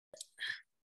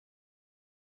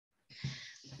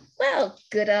Well,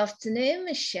 good afternoon,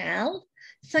 Michelle.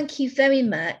 Thank you very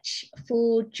much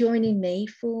for joining me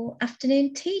for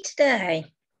afternoon tea today.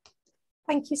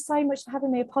 Thank you so much for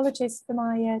having me. Apologies for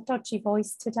my dodgy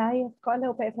voice today. I've got a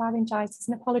little bit of laryngitis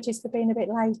and apologies for being a bit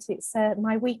late. It's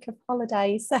my week of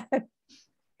holidays.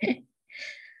 Don't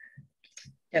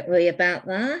worry about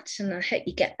that, and I hope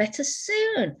you get better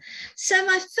soon. So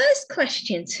my first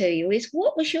question to you is,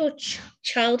 what was your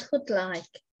childhood like?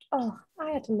 Oh,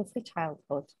 I had a lovely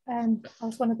childhood. I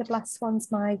was one of the blessed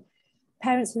ones. My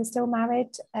parents were still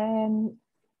married.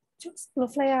 Just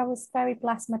lovely. I was very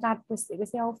blessed. My dad it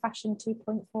was the old-fashioned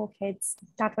 2.4 kids.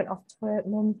 Dad went off to work.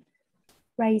 Mum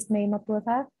raised me and my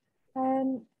brother.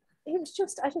 It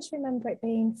was I just remember it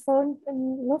being fun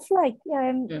and lovely.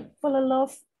 Full of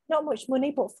love. Not much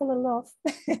money, but full of love.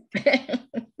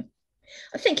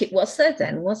 I think it was so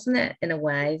then, wasn't it? In a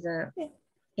way that,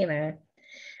 yeah.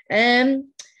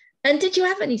 And did you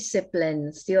have any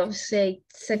siblings? You obviously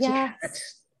said you had.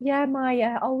 Yeah,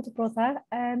 my older brother,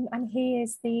 and he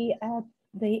is the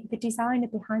designer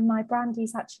behind my brand.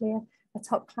 He's actually a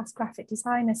top class graphic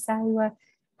designer, so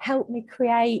helped me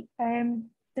create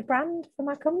the brand for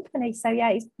my company. So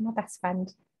yeah, he's my best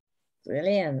friend.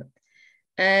 Brilliant.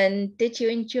 And did you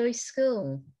enjoy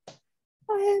school?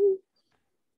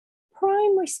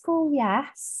 Primary school,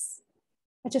 yes.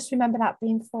 I just remember that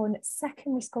being fun.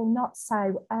 Secondary school, not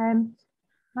so.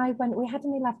 We had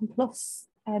an 11 plus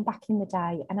back in the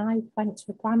day, and I went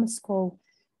to a grammar school.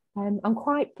 I'm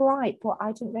quite bright, but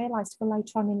I didn't realise till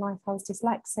later on in life I was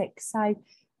dyslexic. So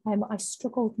I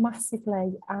struggled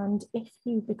massively. And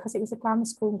because it was a grammar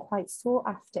school and quite sought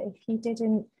after, if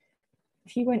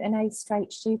you weren't an A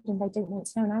straight student, they didn't want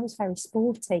to know. And I was very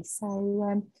sporty.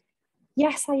 So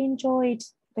yes, I enjoyed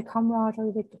the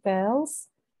camaraderie with the girls.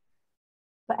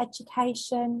 But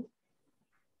education,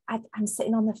 I'm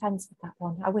sitting on the fence with that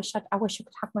one. I wish I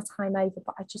could have my time over,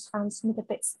 but I just found some of the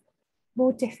bits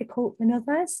more difficult than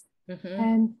others.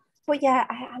 Mm-hmm. But yeah,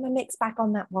 I'm a mixed bag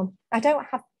on that one. I don't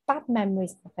have bad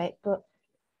memories of it, but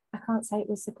I can't say it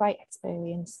was a great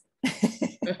experience.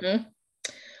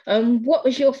 Mm-hmm. What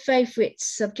was your favourite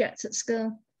subject at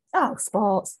school? Oh,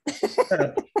 sports.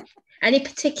 Any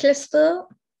particular sport?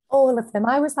 All of them.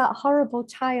 I was that horrible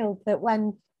child that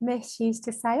when Miss used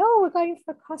to say, "Oh, we're going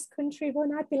for a cross-country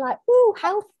run," I'd be like, "Oh,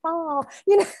 how far?"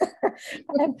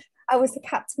 I was the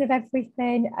captain of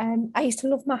everything. I used to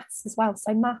love maths as well.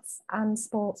 So maths and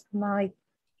sports were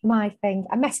my thing.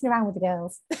 I'm messing around with the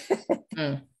girls.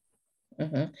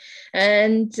 Mm-hmm.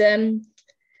 And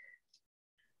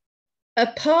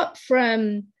apart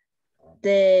from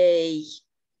the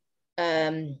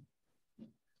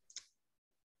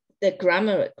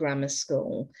grammar at grammar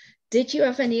school, did you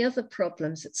have any other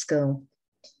problems at school?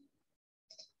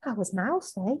 I was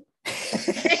mousy.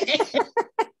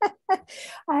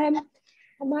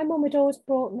 My mum had always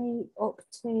brought me up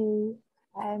to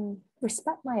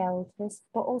respect my elders,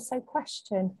 but also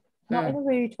question, not in a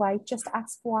rude way, just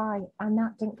ask why. And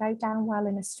that didn't go down well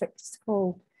in a strict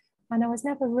school. And I was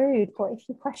never rude, but if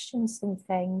you question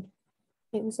something,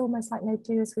 it was almost like, no,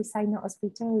 do as we say, not as we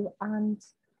do. And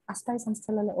I suppose I'm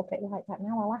still a little bit like that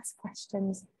now. I'll ask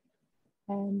questions.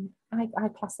 I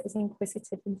class it as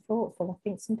inquisitive and thoughtful. I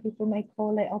think some people may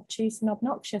call it obtuse and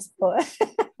obnoxious, but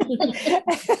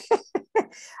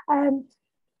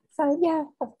so yeah.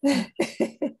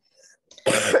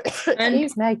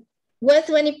 Excuse me. Were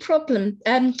there any problem?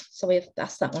 Sorry, I've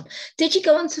asked that one. Did you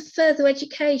go on to further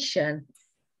education?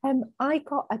 I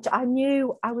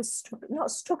knew I was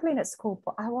not struggling at school,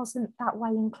 but I wasn't that way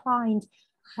inclined.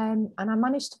 And I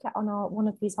managed to get on one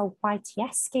of these old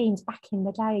YTS schemes back in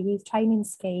the day, a youth training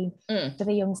scheme for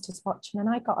the youngsters watching. And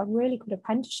I got a really good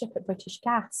apprenticeship at British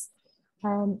Gas.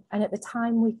 And at the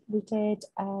time we did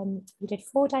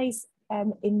 4 days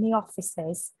in the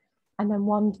offices, and then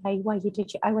 1 day where you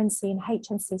did your ONC and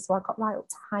HNC. So I got right up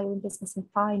to higher in business and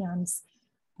finance.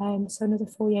 So another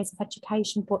 4 years of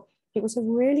education, but it was a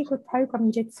really good program.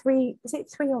 You did 3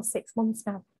 or 6 months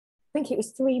now? I think it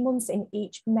was 3 months in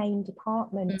each main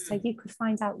department. So you could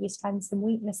find out your strengths and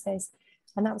weaknesses.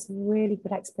 And that was a really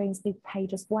good experience. They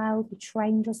paid us well, they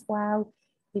trained us well,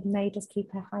 they made us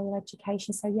keep a higher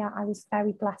education. So yeah, I was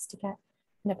very blessed to get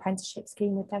an apprenticeship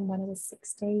scheme with them when I was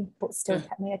 16, but still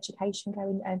kept my education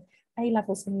going. And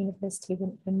A-levels in university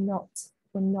were not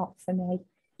for me.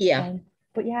 Yeah.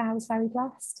 But yeah, I was very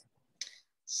blessed.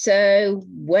 So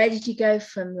where did you go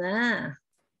from there?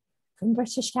 From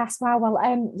British Gas. Well,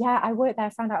 I worked there. I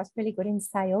found out I was really good in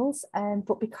sales.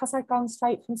 But because I'd gone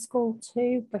straight from school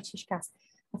to British Gas,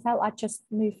 I felt I'd just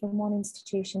moved from one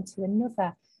institution to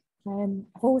another.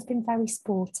 I've always been very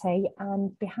sporty,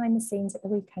 and behind the scenes at the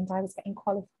weekend, I was getting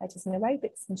qualified as an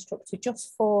aerobics instructor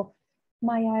just for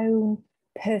my own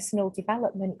personal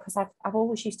development, because I've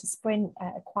always used to sprint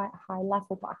at a quite a high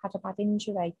level, but I had a bad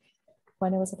injury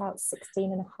when I was about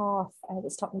 16 and a half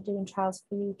that stopped me doing trials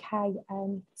for the UK.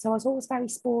 So I was always very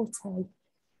sporty.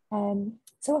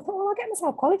 So I thought, well, I'll get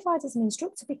myself qualified as an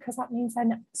instructor, because that means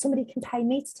then somebody can pay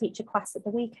me to teach a class at the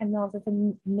weekend rather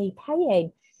than me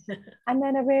paying. And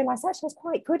then I realised actually I was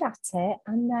quite good at it.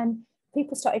 And then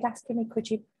people started asking me, could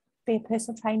you be a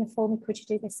personal trainer for me? Could you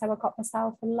do this? So I got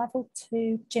myself a level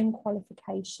 2 gym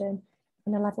qualification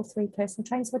and a level 3 personal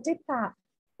trainer. So I did that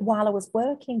while I was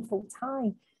working full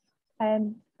time.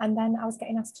 And then I was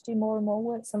getting asked to do more and more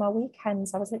work. So my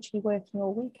weekends, I was literally working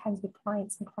all weekends with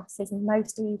clients and classes and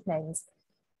most evenings.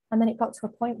 And then it got to a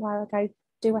point where I go,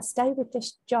 do I stay with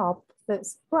this job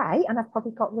that's great? And I've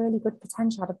probably got really good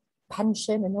potential. I had a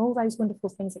pension and all those wonderful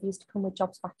things that used to come with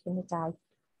jobs back in the day,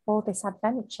 or this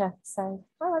adventure. So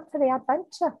I went for the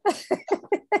adventure.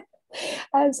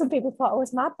 Some people thought I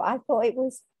was mad, but I thought it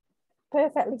was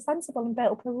perfectly sensible and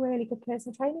built up a really good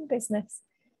personal training business.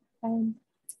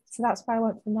 So that's where I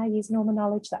went from there, using all the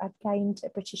knowledge that I'd gained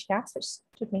at British Gas, which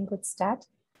stood me in good stead.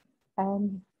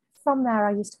 From there,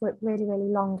 I used to work really, really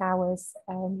long hours.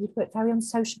 You'd work very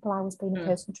unsociable hours being a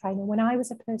personal trainer. When I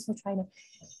was a personal trainer,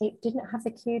 it didn't have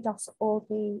the kudos or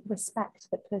the respect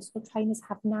that personal trainers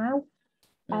have now.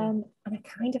 And I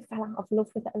kind of fell out of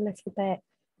love with it a little bit.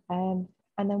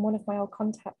 And then one of my old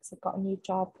contacts had got a new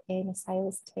job in a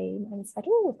sales team and said,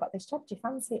 oh, we've got this job, do you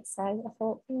fancy it? So I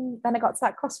thought, then I got to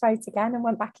that crossroads again and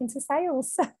went back into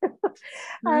sales.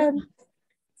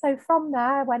 So from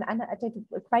there, I went and I did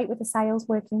great with the sales,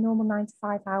 working normal 9 to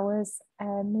 5 hours. Me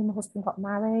and my husband got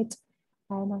married.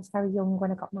 I was very young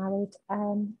when I got married.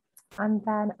 And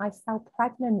then I fell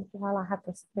pregnant while I had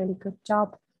this really good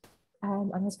job.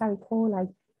 And I was very poorly.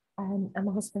 And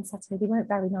my husband said to me, they weren't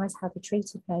very nice how they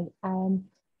treated me. And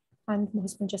my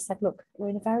husband just said, look, we're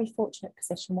in a very fortunate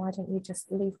position. Why don't you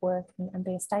just leave work and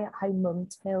be a stay-at-home mum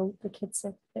till the kids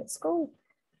are at school?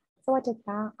 So I did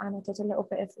that, and I did a little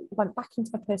bit of, went back into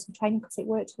my personal training because it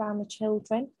worked around the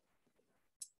children.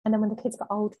 And then when the kids got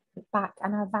old, back,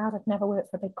 and I vowed I'd never work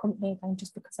for a big company again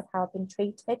just because of how I'd been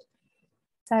treated.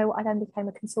 So I then became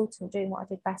a consultant doing what I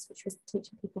did best, which was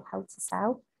teaching people how to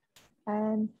sell.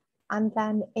 And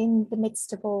then in the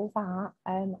midst of all that,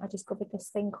 I discovered this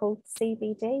thing called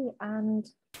CBD, and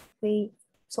the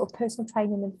sort of personal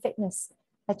training and fitness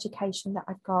education that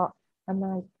I've got, and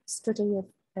my study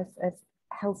of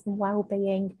health and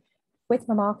well-being with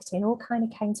my marketing all kind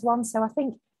of came to one. So I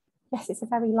think, yes, it's a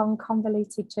very long,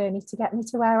 convoluted journey to get me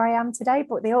to where I am today,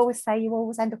 but they always say you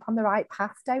always end up on the right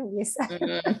path, don't you? So,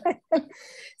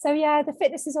 so yeah, the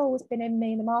fitness has always been in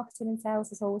me, and the marketing and sales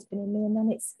has always been in me, and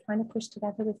then it's kind of pushed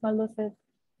together with my love of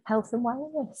health and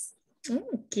wellness.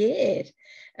 Good.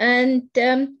 And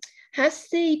has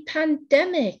the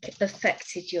pandemic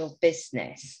affected your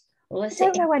business? I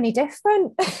don't know any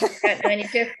different. Don't know any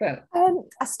different.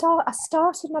 I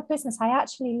started my business. I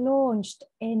actually launched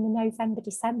in November,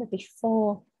 December,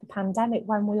 before the pandemic,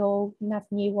 when we all never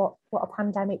knew what a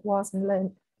pandemic was and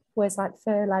learned words like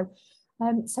furlough.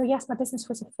 So yes, my business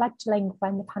was a fledgling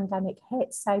when the pandemic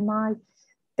hit. So my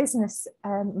business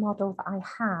model that I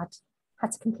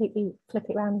had to completely flip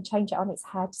it around and change it on its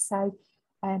head. So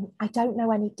I don't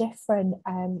know any different,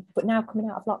 but now coming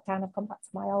out of lockdown, I've gone back to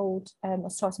my old, I'm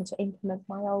starting to implement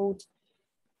my old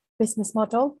business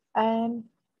model.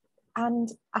 And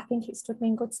I think it stood me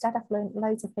in good stead. I've learned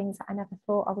loads of things that I never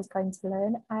thought I was going to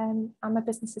learn. And my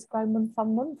business has grown month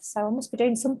on month. So I must be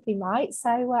doing something right.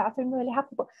 So I've been really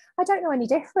happy, but I don't know any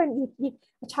different.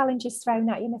 A challenge is thrown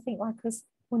at you, and I think, like us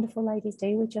wonderful ladies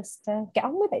do, we just get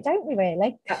on with it, don't we,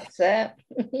 really? That's it.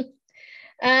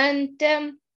 And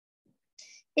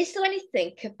is there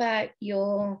anything about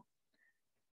your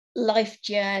life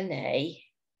journey,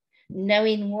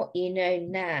 knowing what you know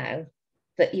now,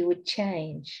 that you would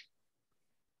change?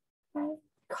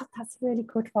 God, that's a really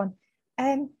good one.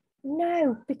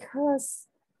 No, because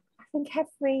I think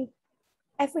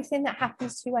everything that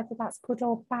happens to you, whether that's good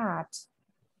or bad,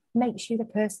 makes you the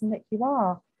person that you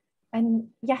are. And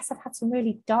yes, I've had some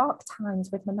really dark times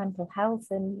with my mental health,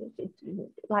 and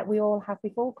like we all have,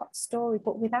 we've all got a story,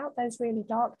 but without those really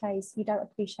dark days, you don't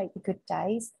appreciate the good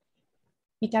days.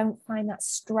 You don't find that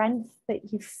strength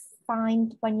that you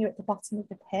find when you're at the bottom of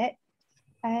the pit.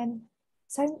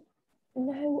 So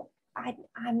no,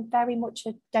 I'm very much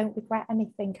a don't regret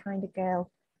anything kind of girl.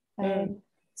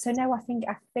 So no, I think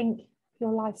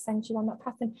your life sends you on that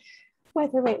path, and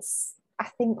whether it's, I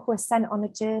think we're sent on a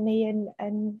journey,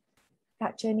 and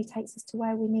that journey takes us to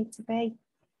where we need to be.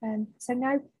 So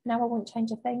no, I won't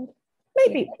change a thing.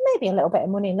 Maybe a little bit of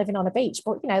money and living on a beach,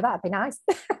 but that'd be nice.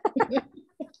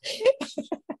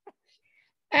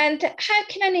 And how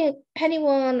can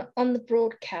anyone on the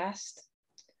broadcast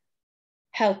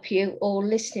help you, or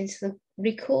listening to the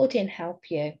recording help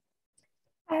you?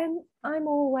 I'm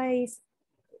always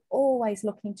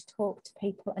looking to talk to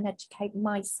people and educate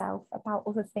myself about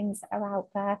other things that are out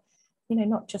there,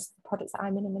 not just the products that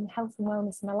I'm in health and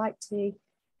wellness. And I like to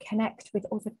connect with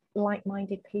other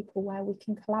like-minded people where we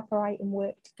can collaborate and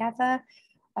work together.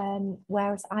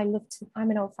 Whereas I'm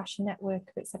an old-fashioned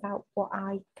networker. It's about what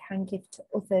I can give to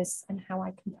others and how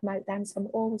I can promote them. So I'm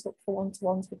always up for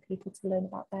one-to-ones with people to learn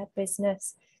about their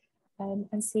business,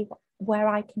 and see where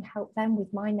I can help them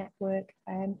with my network,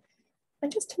 and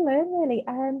just to learn really.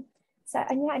 And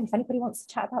if anybody wants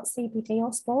to chat about CBD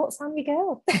or sports, I'm your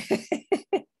girl.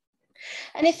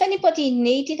 And if anybody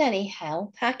needed any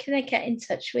help, how can they get in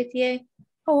touch with you?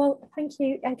 Oh, well, thank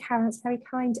you, Karen. It's very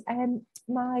kind.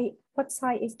 My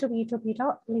website is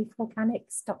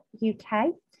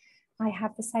www.leaforganics.uk. I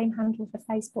have the same handle for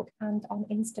Facebook and on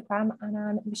Instagram, and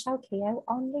I'm Michelle Kehoe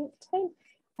on LinkedIn.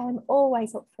 I'm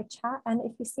always up for a chat. And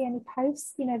if you see any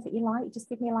posts, that you like, just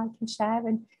give me a like and share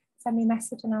and send me a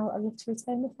message, and I'll love to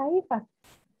return the favour.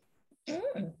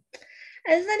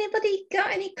 Has anybody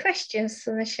got any questions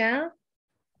for Michelle?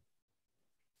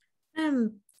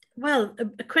 Well,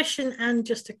 a question and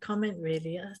just a comment,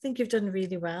 really. I think you've done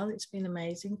really well. It's been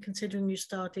amazing considering you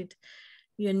started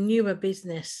your newer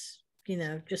business,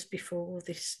 just before all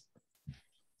this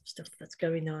stuff that's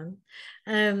going on.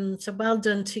 So well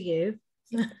done to you.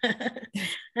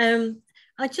 I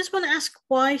just want to ask,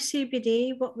 why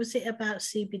CBD? What was it about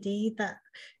CBD that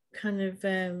kind of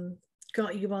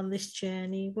got you on this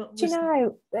journey? Do you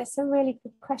know, that's a really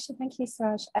good question. Thank you,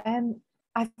 Suraj.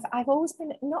 I've always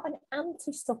been not an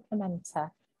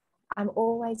anti-supplementer. I'm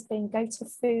always been go to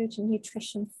food and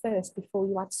nutrition first before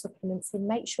you add supplements in.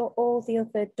 Make sure all the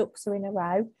other ducks are in a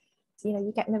row. So,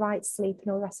 you're getting the right sleep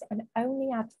and all the rest, and only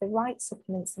add the right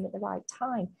supplements in at the right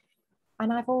time.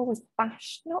 And I've always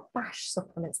not bashed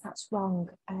supplements, that's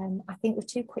wrong. I think we're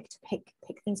too quick to pick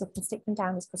things up and stick them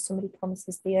down because somebody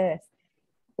promises the earth.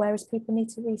 Whereas people need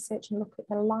to research and look at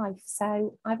their life.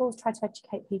 So I've always tried to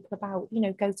educate people about,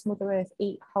 go to Mother Earth,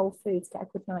 eat whole foods, get a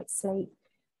good night's sleep.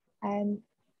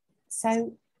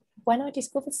 So when I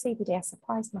discovered CBD, I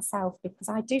surprised myself because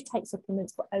I do take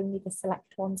supplements, but only the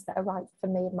select ones that are right for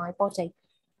me and my body.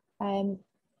 And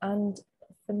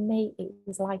for me, it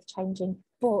was life-changing,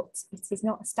 but it is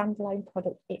not a standalone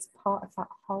product. It's part of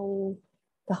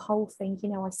the whole thing.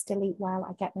 I still eat well,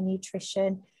 I get my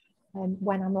nutrition.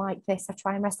 When I'm like this, I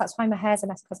try and rest. That's why my hair's a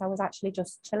mess, because I was actually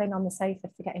just chilling on the sofa,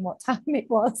 forgetting what time it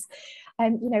was.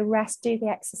 Rest, do the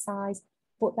exercise,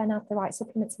 but then add the right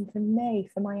supplements. And for me,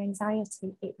 for my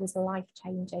anxiety, it was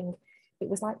life-changing. It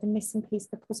was like the missing piece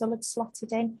of the puzzle had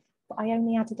slotted in, but I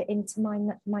only added it into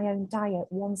my own diet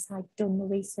once I'd done the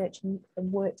research and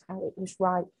worked out it was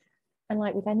right. And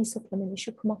like with any supplement, you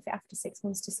should come off it after 6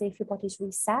 months to see if your body's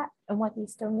reset and whether you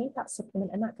still need that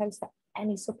supplement. And that goes for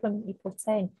any supplement you put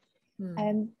in.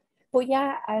 But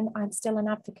yeah, I'm still an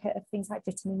advocate of things like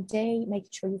vitamin D,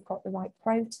 making sure you've got the right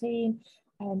protein.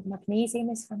 Magnesium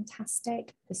is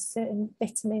fantastic. There's certain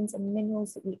vitamins and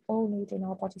minerals that we all need in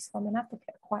our bodies. So I'm an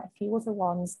advocate of quite a few other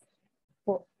ones,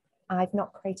 but I've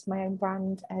not created my own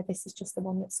brand. This is just the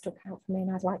one that stuck out for me,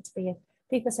 and I'd like to be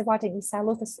people say, why don't you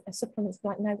sell other supplements? I'm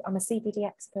like, no, I'm a CBD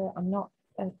expert. I'm not.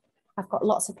 I've got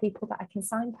lots of people that I can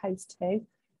signpost to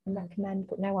and recommend,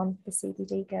 but no, I'm the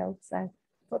CBD girl. So,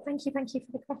 but thank you for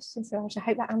the question, Suraj. I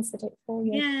hope that answered it for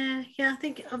you. Yeah. I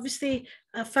think obviously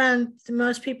I found the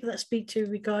most people that speak to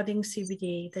regarding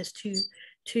CBD, there's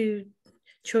two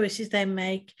choices they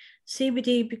make.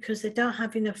 CBD because they don't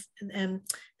have enough,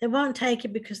 they won't take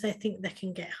it because they think they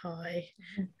can get high.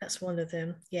 That's one of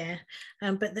them,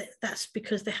 but that's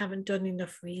because they haven't done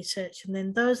enough research. And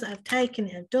then those that have taken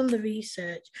it, have done the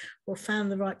research or found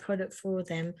the right product for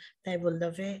them, they will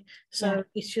love it. So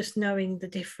it's just knowing the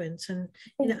difference, and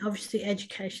obviously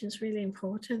education is really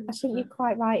important. I think you're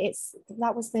quite right.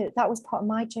 That was part of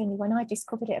my journey when I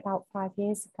discovered it about 5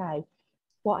 years ago.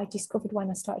 What I discovered when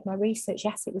I started my research,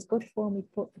 yes, it was good for me,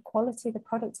 but the quality of the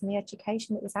products and the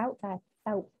education that was out there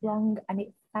felt wrong, and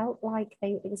it felt like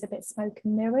it was a bit smoke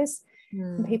and mirrors,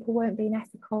 and people weren't being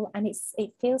ethical. And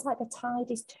it feels like the tide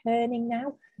is turning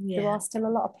now. There are still a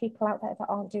lot of people out there that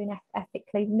aren't doing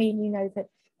ethically. That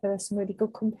there are some really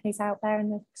good companies out there,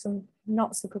 and there's some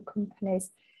not so good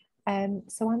companies.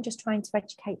 So I'm just trying to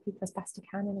educate people as best I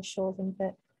can and assure them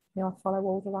that I follow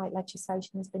all the right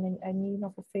legislation. There's been a new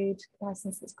novel food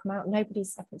license that's come out. I think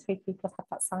 3 people have had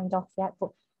that signed off yet,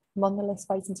 but I'm on the list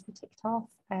waiting to be ticked off.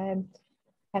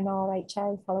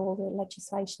 MRHA, follow all the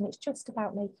legislation. It's just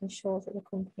about making sure that the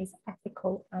companies are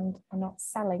ethical and are not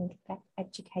selling, they're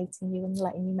educating you and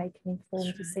letting you make an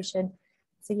informed decision.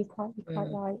 So you're quite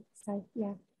right. So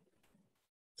yeah.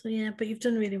 So yeah, but you've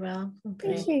done really well.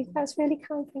 Thank you. That's really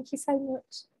kind. Thank you so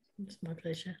much. It's my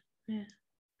pleasure. Yeah.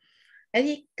 Have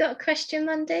you got a question,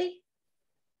 Mandy?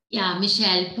 Yeah,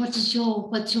 Michelle, what's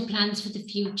your plans for the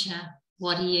future?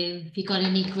 Have you got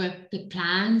any big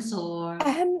plans or?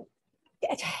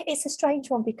 It's a strange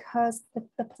one because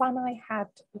the plan I had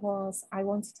was I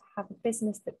wanted to have a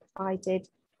business that provided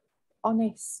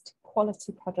honest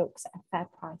quality products at a fair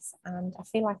price, and I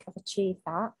feel like I've achieved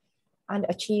that and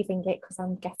achieving it because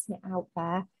I'm getting it out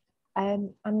there,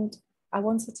 and I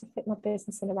wanted to fit my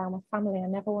business in around my family. I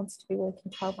never wanted to be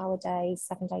working 12-hour days,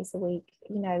 7 days a week,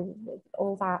 you know,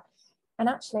 all that. And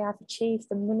actually I've achieved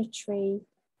the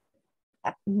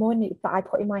money that I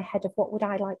put in my head of what would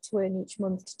I like to earn each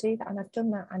month to do that, and I've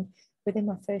done that. And within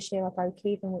my first year I broke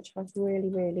even, which was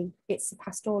really, it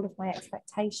surpassed all of my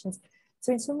expectations.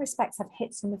 So in some respects I've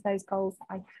hit some of those goals that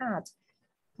I had.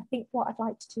 I think what I'd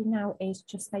like to do now is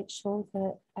just make sure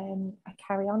that I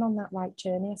carry on that right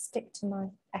journey. I stick to my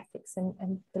ethics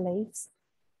and beliefs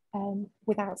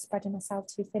without spreading myself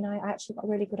too thin. I actually got a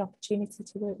really good opportunity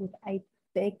to work with a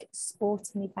big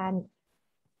sporting event,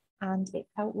 and it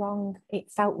felt wrong.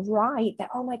 It felt right that,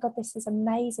 oh my God, this is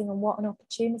amazing and what an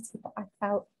opportunity. But I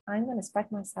felt I'm going to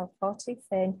spread myself far too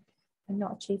thin and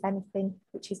not achieve anything,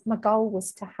 which is my goal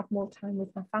was to have more time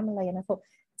with my family. And I thought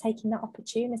taking that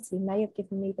opportunity may have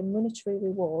given me the monetary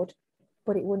reward,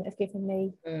 but it wouldn't have given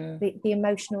me the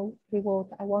emotional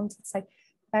reward that I wanted. So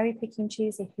very picky and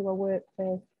choosy who I work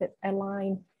with that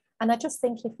align. And I just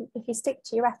think if you stick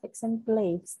to your ethics and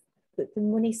beliefs, that the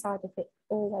money side of it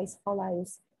always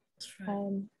follows.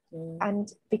 Right.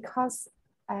 And because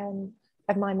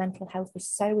of my mental health is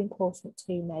so important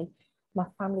to me, my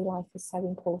family life is so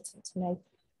important to me.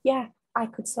 Yeah, I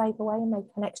could slave away and make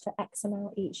an extra X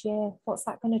amount each year. What's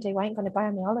that going to do? I ain't going to buy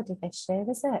me holiday this year,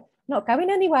 is it? Not going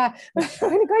anywhere. So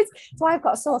I've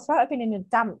got a sore throat. I've been in a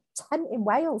damp tent in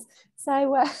Wales.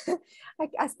 So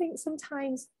I think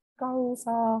sometimes goals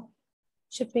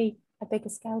should be a bigger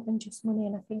scale than just money.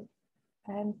 And I think,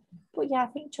 but yeah, I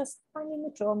think just finding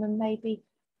the drum and maybe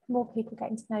more people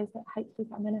getting to know that hopefully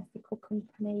I'm an ethical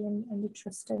company and we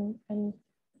trust and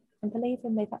believe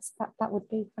in me. That would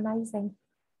be amazing.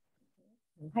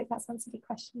 I hope that's answered your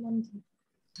question, Wendy.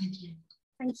 Thank you.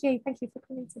 Thank you. Thank you for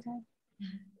coming today.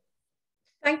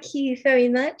 Thank you very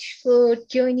much for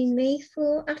joining me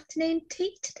for afternoon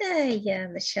tea today,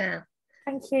 Michelle.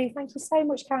 Thank you. Thank you so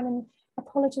much, Karen. And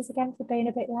apologies again for being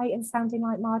a bit late and sounding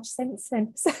like Marge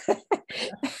Simpson.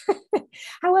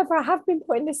 However, I have been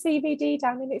putting the CBD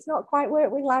down and it's not quite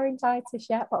worked with laryngitis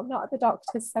yet, but I'm not at the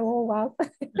doctor's, so all well.